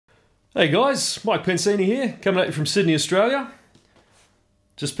Hey guys, Mike Pensini here, coming at you from Sydney, Australia.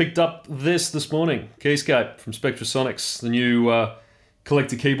 Just picked up this morning, Keyscape from Spectrasonics, the new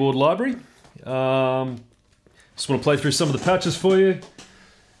collector keyboard library. Just want to play through some of the patches for you.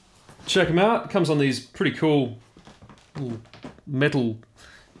 Check them out. It comes on these pretty cool little metal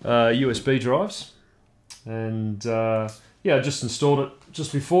USB drives. And yeah, I just installed it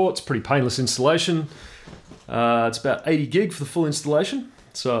just before. It's a pretty painless installation. It's about 80 gig for the full installation.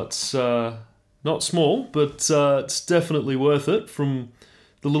 So it's not small, but it's definitely worth it from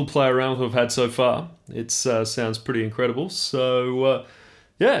the little play around that I've had so far. It sounds pretty incredible. So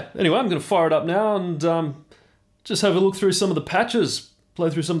yeah, anyway, I'm going to fire it up now and just have a look through some of the patches, play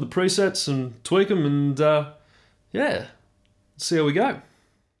through some of the presets and tweak them, and yeah, see how we go.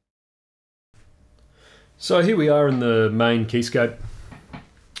 So here we are in the main Keyscape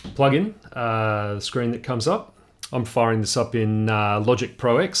plugin, the screen that comes up. I'm firing this up in Logic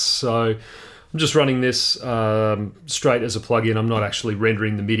Pro X, so I'm just running this straight as a plugin. I'm not actually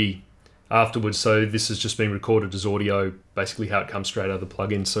rendering the MIDI afterwards, so this has just been recorded as audio, basically how it comes straight out of the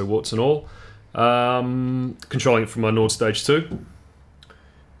plugin, so warts and all. Controlling it from my Nord Stage 2.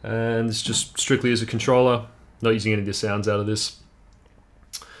 And it's just strictly as a controller, not using any of the sounds out of this.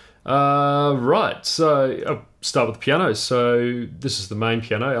 Right, so I'll start with the piano. So this is the main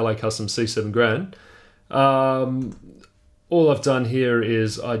piano, LA Custom C7 Grand. All I've done here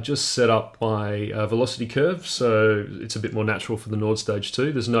is I just set up my velocity curve, so it's a bit more natural for the Nord Stage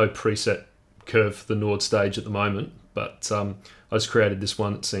 2. There's no preset curve for the Nord Stage at the moment, but I just created this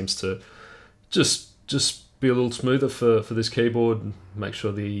one that seems to just be a little smoother for this keyboard, make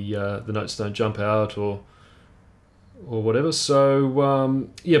sure the notes don't jump out or whatever. So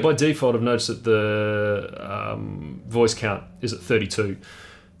yeah, by default I've noticed that the voice count is at 32,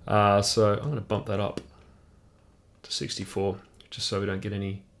 so I'm going to bump that up to 64 just so we don't get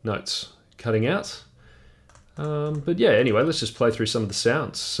any notes cutting out. But yeah, anyway, let's just play through some of the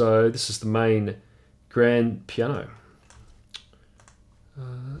sounds. So this is the main grand piano.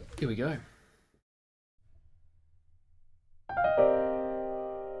 Here we go.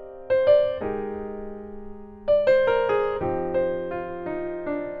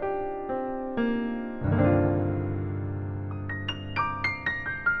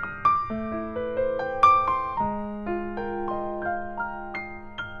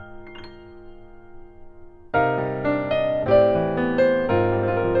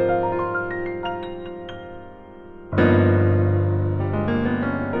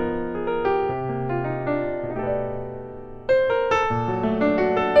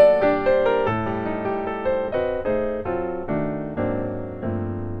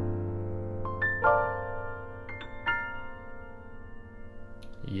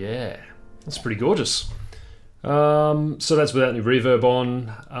 Yeah, that's pretty gorgeous. So that's without any reverb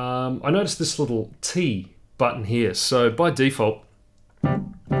on. I noticed this little T button here. So by default,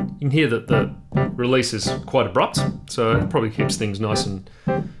 you can hear that the release is quite abrupt. So it probably keeps things nice and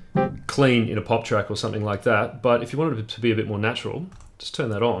clean in a pop track or something like that. But if you wanted it to be a bit more natural, just turn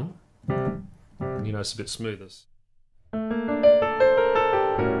that on. And you know, it's a bit smoother.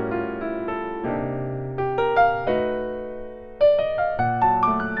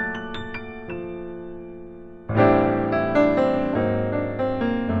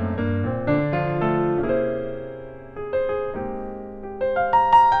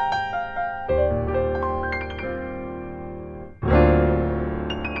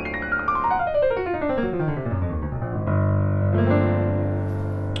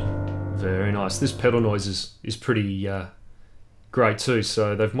 Very nice. This pedal noise is pretty great too,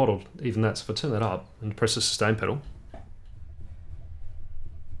 so they've modelled even that. So if I turn that up and press the sustain pedal,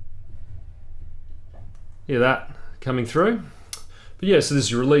 hear that coming through. But yeah, so there's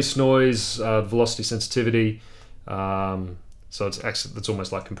your release noise, velocity sensitivity. So it's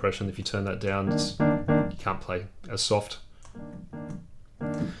almost like compression. If you turn that down, you can't play as soft.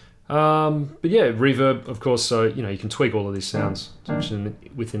 But yeah, reverb, of course, so you know you can tweak all of these sounds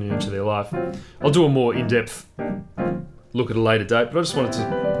within an inch of their life. I'll do a more in-depth look at a later date, but I just wanted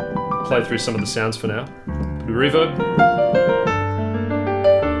to play through some of the sounds for now. Bit of reverb.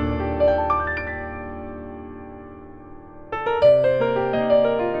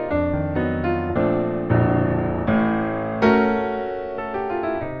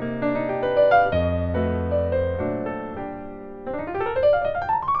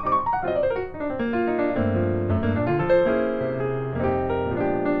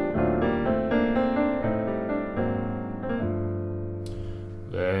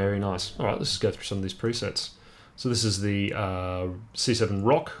 Very nice. All right, let's just go through some of these presets. So this is the C7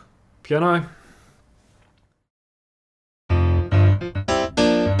 Rock piano.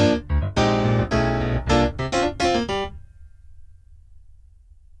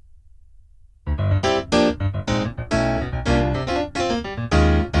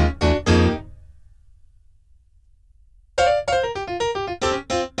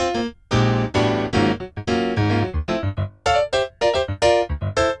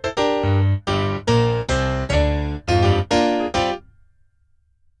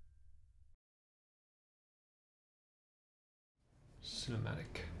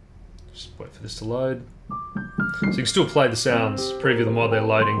 Automatic. Just wait for this to load. So you can still play the sounds, preview them while they're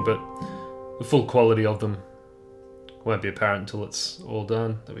loading, but the full quality of them won't be apparent until it's all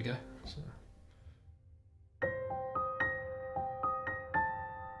done. There we go. So.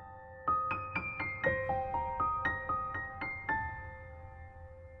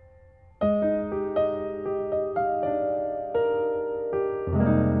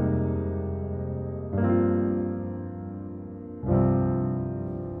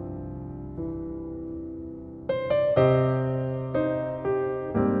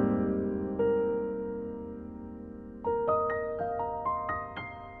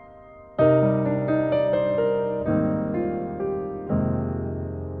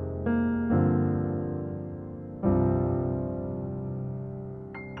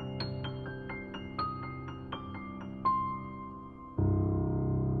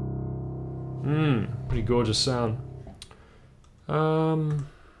 Pretty gorgeous sound. Yeah,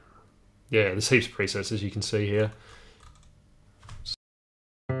 there's heaps of presets as you can see here.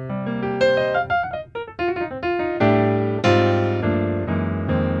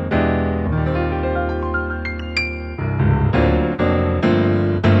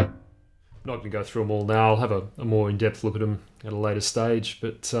 Not going to go through them all now. I'll have a more in-depth look at them at a later stage,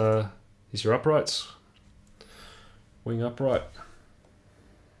 but here's your uprights. Wing upright.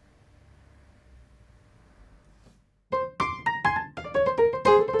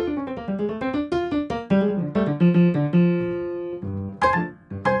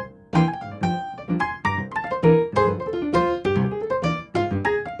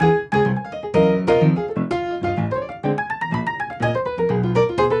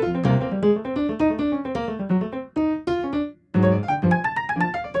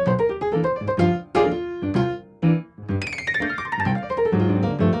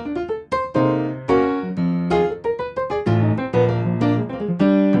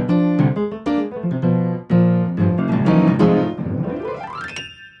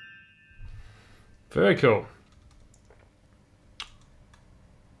 Very cool.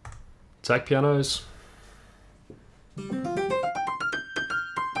 Attack pianos.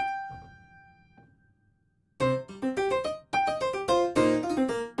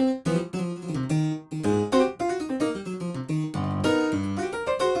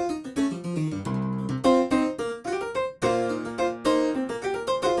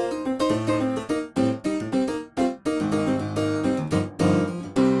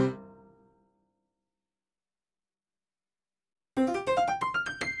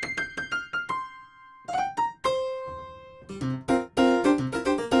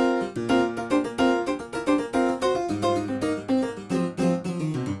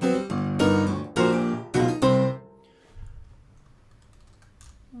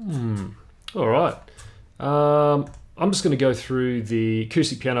 All right. I'm just going to go through the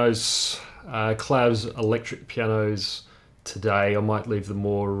acoustic pianos, Clav's electric pianos today. I might leave the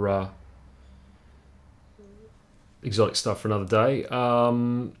more exotic stuff for another day.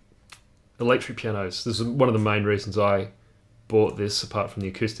 Electric pianos. This is one of the main reasons I bought this, apart from the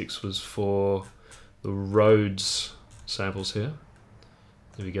acoustics, was for the Rhodes samples here.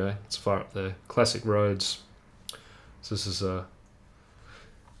 There we go. It's far up there. Classic Rhodes. So this is a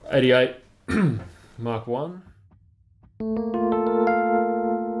 88 Mark 1.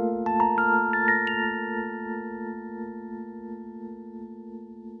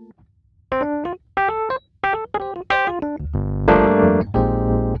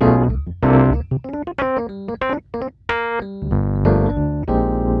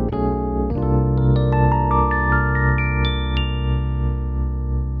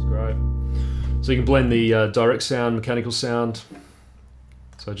 So you can blend the direct sound, mechanical sound.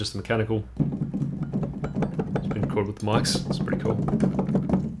 So just the mechanical. It's been recorded with the mics. It's pretty cool.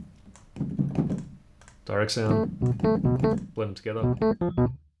 Direct sound. Blend them together.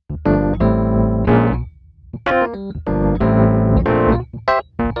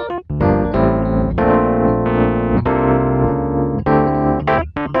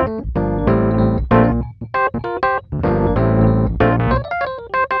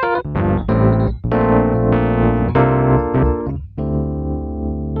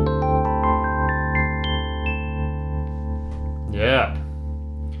 Yeah.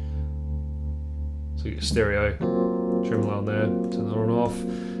 So you get stereo tremolo on there, turn that on and off.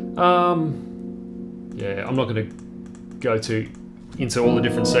 Yeah, I'm not going to go into all the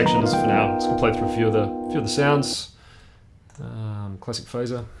different sections for now. Just going to play through a few of the sounds. Classic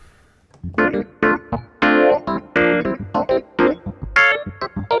phaser.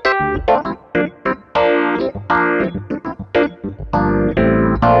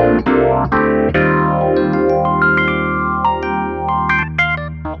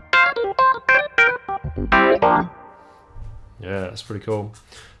 Yeah, that's pretty cool.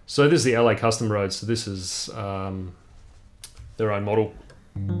 So this is the LA custom Rhodes. So this is their own model.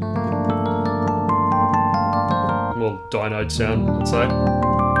 Well, dynode sound, I'd say.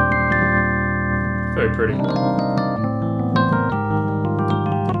 Very pretty.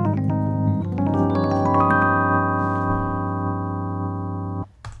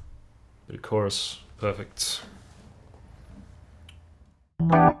 Bit of chorus, perfect.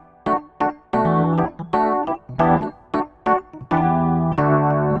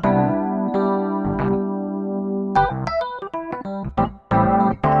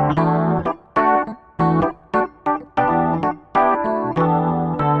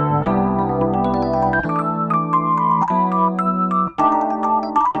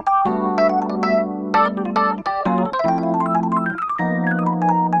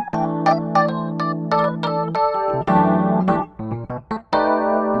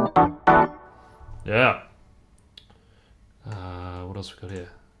 Yeah. What else we got here?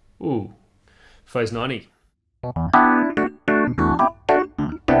 Ooh, Phase 90.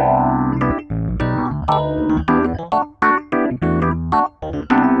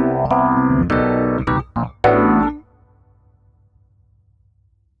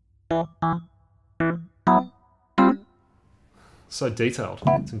 So detailed,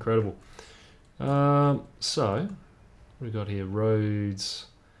 it's incredible. So, what do we got here? Rhodes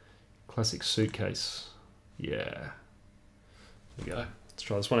Classic Suitcase. Yeah. There we go. Let's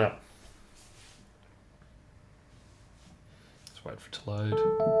try this one out. Let's wait for it to load.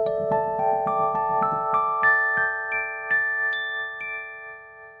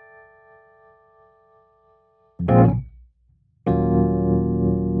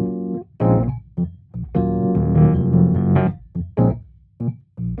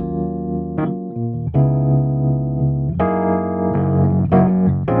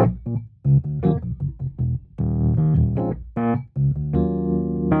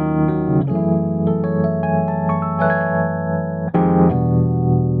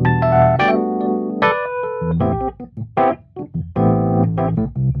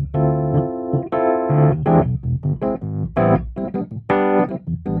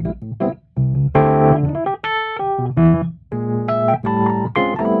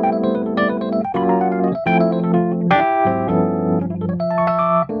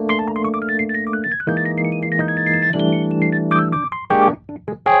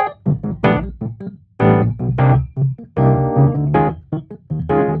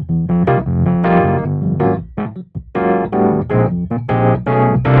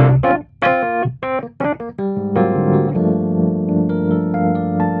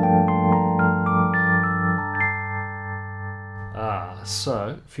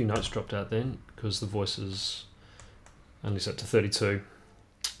 So, a few notes dropped out then because the voice is only set to 32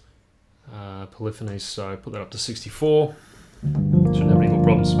 polyphonies, so put that up to 64. Shouldn't have any more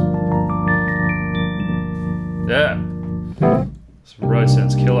problems. Yeah, this Rhodes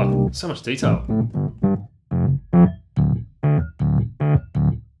sounds killer. So much detail.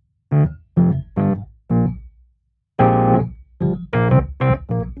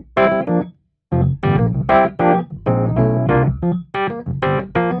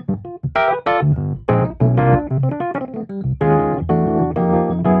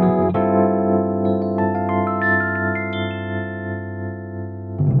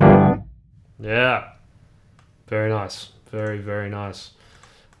 Yeah, very nice. Very, very nice.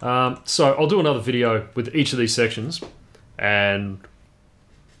 So I'll do another video with each of these sections and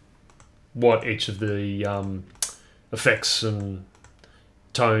what each of the effects and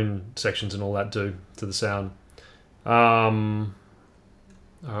tone sections and all that do to the sound. All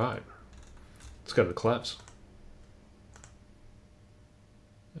right, let's go to the claps.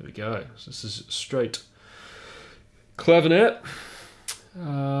 There we go. So this is straight clavinet.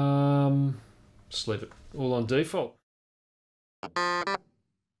 Just leave it all on default.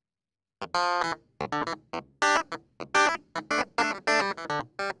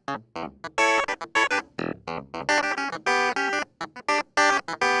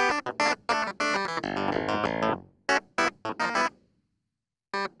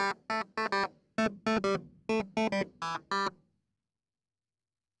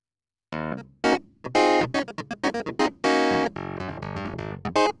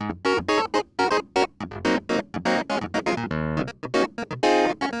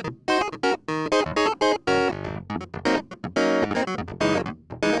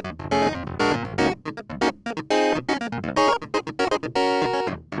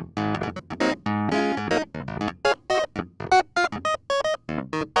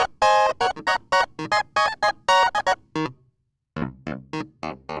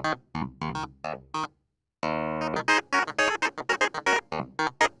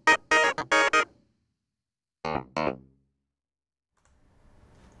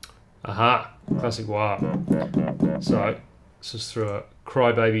 classic wire. So this is through a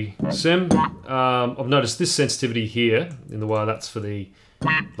Crybaby sim. I've noticed this sensitivity here in the wire, that's for the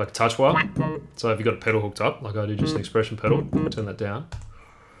like touch wire. So if you've got a pedal hooked up, like I do, just an expression pedal, turn that down,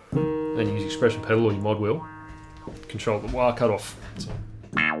 and use expression pedal or your mod wheel, control the wire cutoff. So.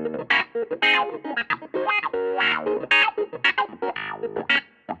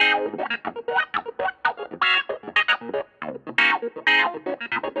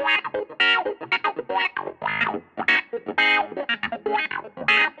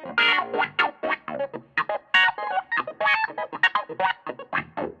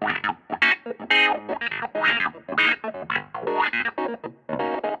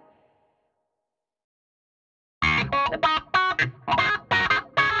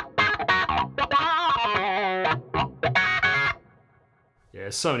 Yeah,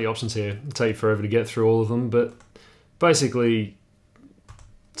 so many options here. It'll take you forever to get through all of them, but basically,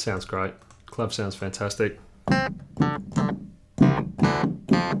 it sounds great. Club sounds fantastic. And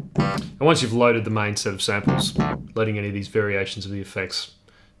once you've loaded the main set of samples, loading any of these variations of the effects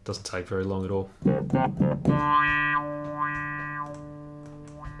doesn't take very long at all.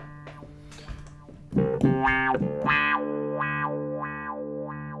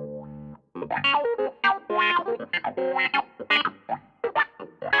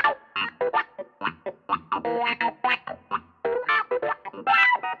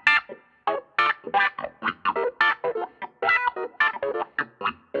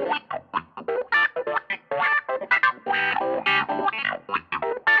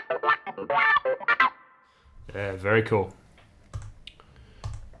 Yeah, very cool.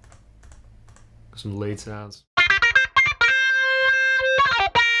 Some lead sounds.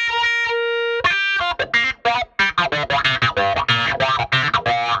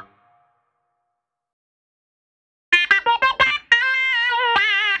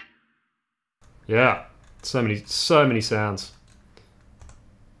 Yeah, so many sounds.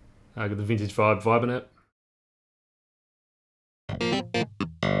 I got the vintage vibe in it.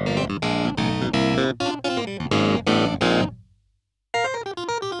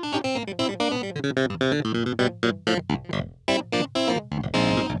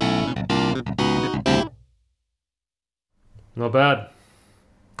 Not bad.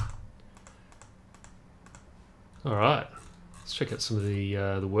 All right, let's check out some of the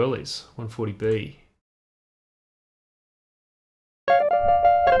whirlies. 140B.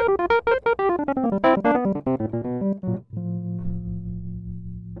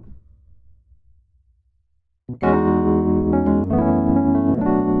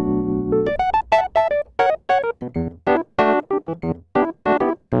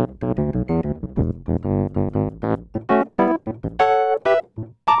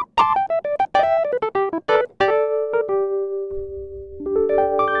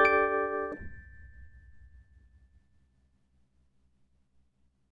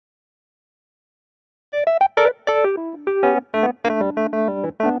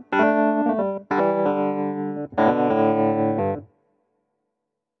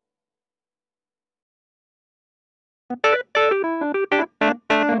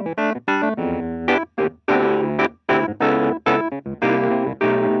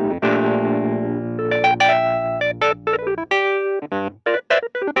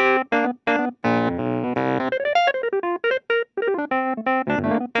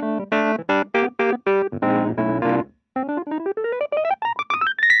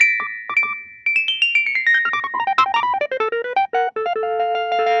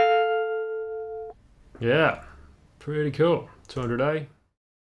 Yeah, pretty cool. 200A.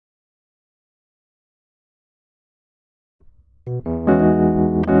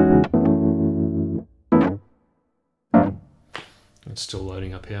 It's still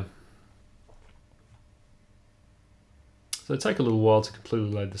loading up here. So it'll take a little while to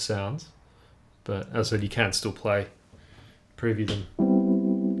completely load the sounds, but as I said, you can still preview them.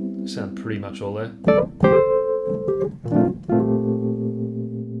 They sound pretty much all there.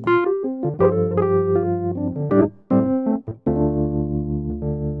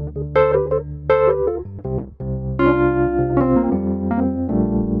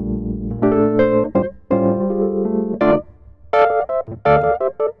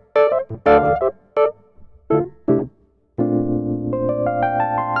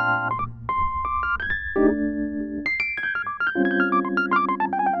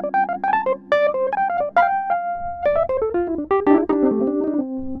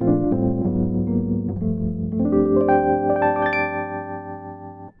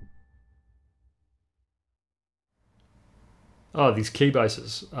 Oh, these key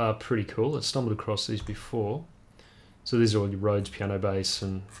bases are pretty cool. I stumbled across these before. So these are all your Rhodes piano bass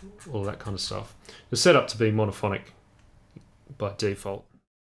and all that kind of stuff. They're set up to be monophonic by default.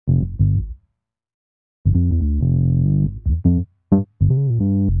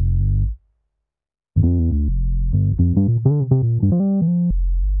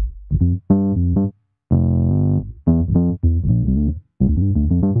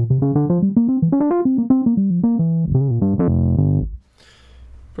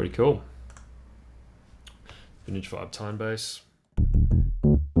 Pretty cool. Vintage vibe time bass.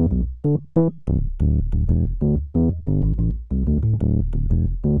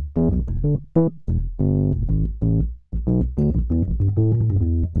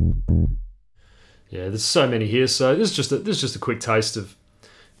 Yeah, there's so many here. So this is just a quick taste of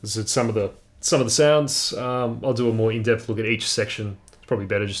some of the sounds. I'll do a more in-depth look at each section. It's probably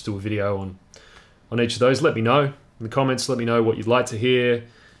better just do a video on each of those. Let me know in the comments. Let me know what you'd like to hear.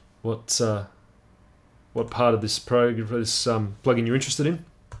 What part of this plugin you're interested in,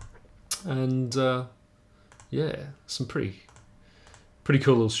 and yeah, some pretty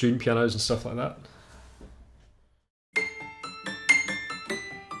cool little student pianos and stuff like that.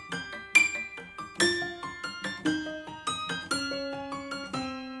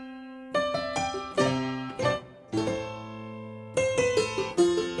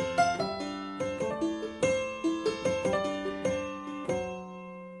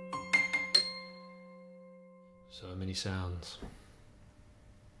 So many sounds.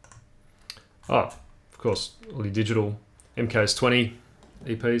 Oh, of course, all your digital MKS20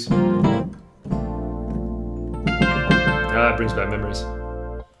 EPs. Ah, it brings back memories.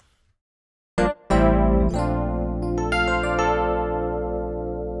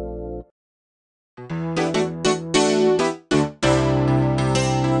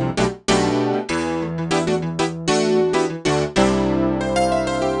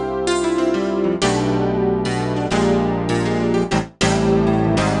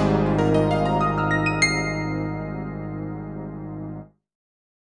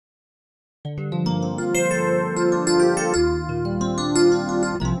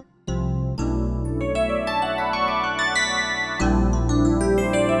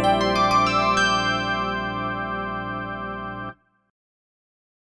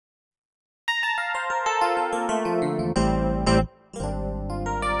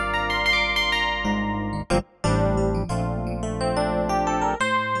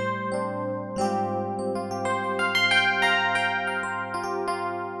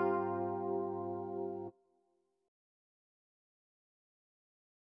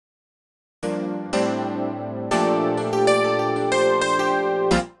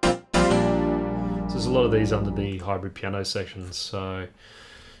 A lot of these under the hybrid piano sections, so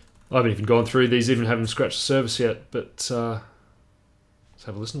I haven't even gone through these, even haven't scratched the surface yet, but let's have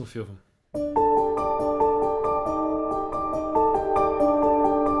a listen to a few of them.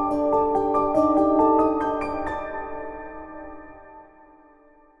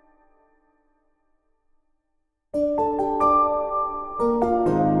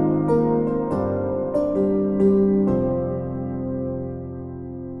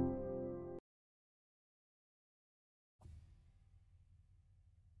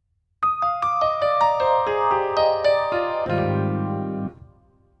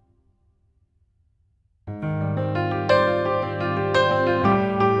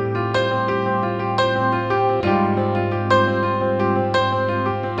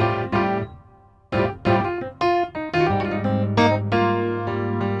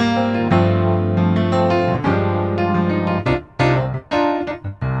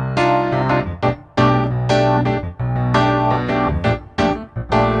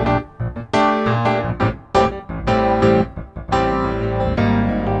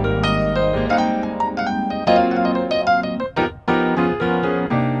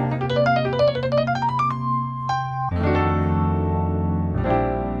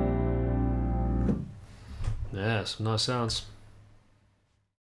 Yeah, some nice sounds.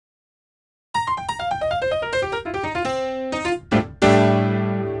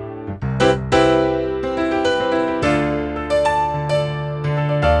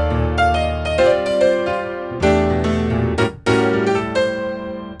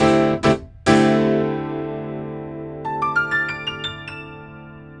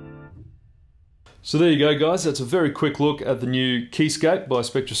 So there you go, guys. That's a very quick look at the new Keyscape by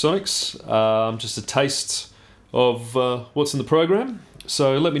Spectrasonics. Just a taste of what's in the program.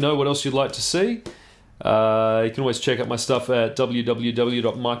 So let me know what else you'd like to see. You can always check out my stuff at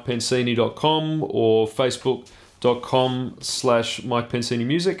www.mikepensini.com or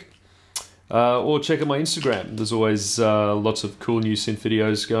facebook.com/MikePensiniMusic. Or check out my Instagram. There's always lots of cool new synth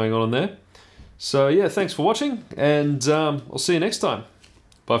videos going on there. So yeah, thanks for watching, and I'll see you next time.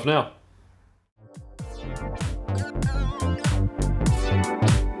 Bye for now.